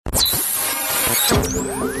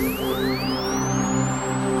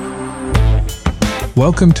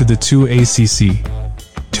Welcome to the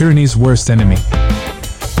 2ACC, tyranny's worst enemy.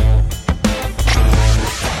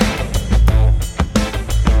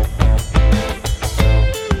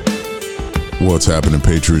 What's happening,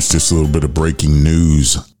 Patriots? Just a little bit of breaking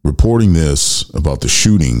news. Reporting this about the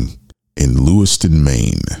shooting in Lewiston,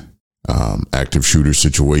 Maine. Active shooter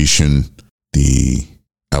situation. The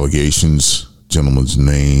allegations, gentleman's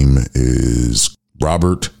name is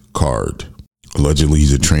Robert Card. Allegedly,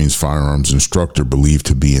 he's a trained firearms instructor believed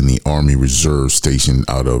to be in the Army Reserve stationed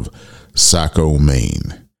out of Saco,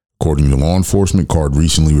 Maine. According to law enforcement, Card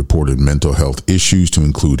recently reported mental health issues to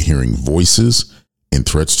include hearing voices and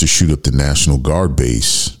threats to shoot up the National Guard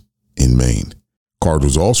base in Maine. Card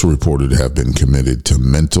was also reported to have been committed to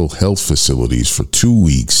mental health facilities for 2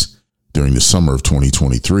 weeks during the summer of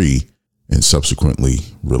 2023 and subsequently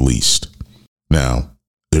released. Now,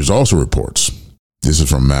 there's also reports. This is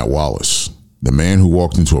from Matt Wallace. The man who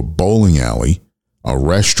walked into a bowling alley, a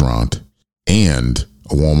restaurant, and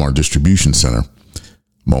a Walmart distribution center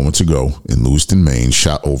moments ago in Lewiston, Maine,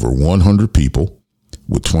 shot over 100 people,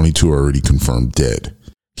 with 22 already confirmed dead.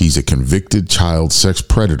 He's a convicted child sex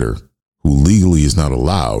predator who legally is not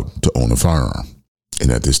allowed to own a firearm.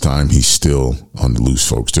 And at this time, he's still on the loose,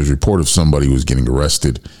 folks. There's a report of somebody who was getting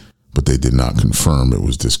arrested, but they did not confirm it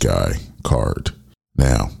was this guy, Card.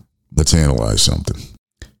 Now, let's analyze something.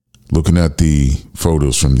 Looking at the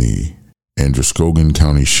photos from the Androscoggin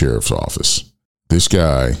County Sheriff's Office, this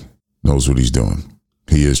guy knows what he's doing.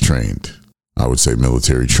 He is trained. I would say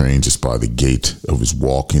military trained just by the gait of his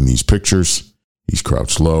walk in these pictures. He's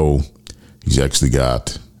crouched low. He's actually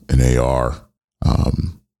got an AR,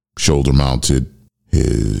 shoulder mounted.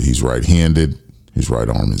 He's right-handed. His right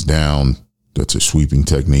arm is down. That's a sweeping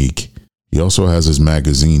technique. He also has his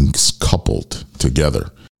magazines coupled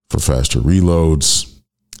together for faster reloads.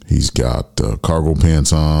 He's got cargo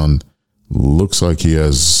pants on. Looks like he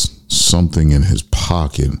has something in his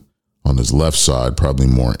pocket on his left side, probably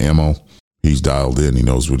more ammo. He's dialed in. He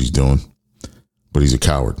knows what he's doing. But he's a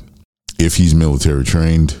coward. If he's military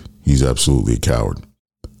trained, he's absolutely a coward.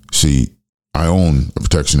 See, I own a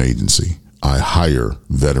protection agency. I hire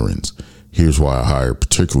veterans. Here's why I hire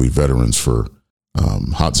particularly veterans for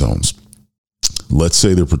hot zones. Let's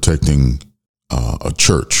say they're protecting a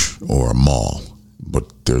church or a mall,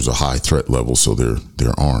 but there's a high threat level, so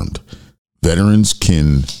they're armed. Veterans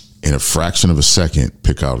can, in a fraction of a second,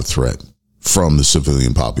 pick out a threat from the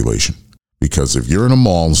civilian population. Because if you're in a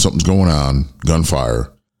mall and something's going on,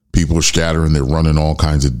 gunfire, people are scattering, they're running all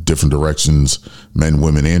kinds of different directions, men,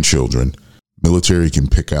 women, and children, military can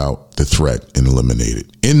pick out the threat and eliminate it.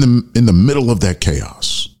 In the middle of that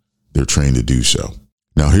chaos, they're trained to do so.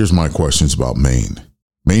 Now, here's my questions about Maine.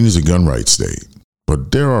 Maine is a gun rights state,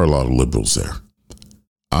 but there are a lot of liberals there.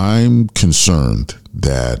 I'm concerned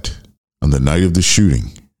that on the night of the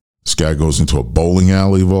shooting, this guy goes into a bowling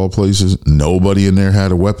alley of all places. Nobody in there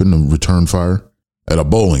had a weapon to return fire at a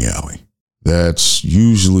bowling alley. That's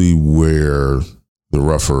usually where the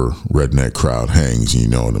rougher redneck crowd hangs. You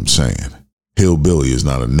know what I'm saying? Hillbilly is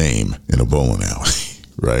not a name in a bowling alley,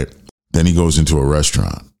 right? Then he goes into a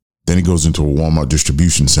restaurant. Then he goes into a Walmart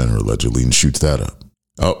distribution center, allegedly, and shoots that up.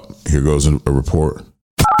 Oh, here goes a report.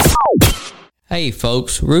 Hey,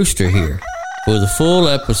 folks, Rooster here. For the full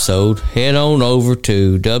episode, head on over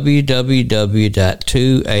to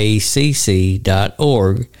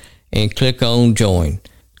www.2acc.org and click on join.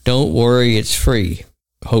 Don't worry, it's free.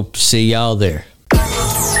 Hope to see y'all there.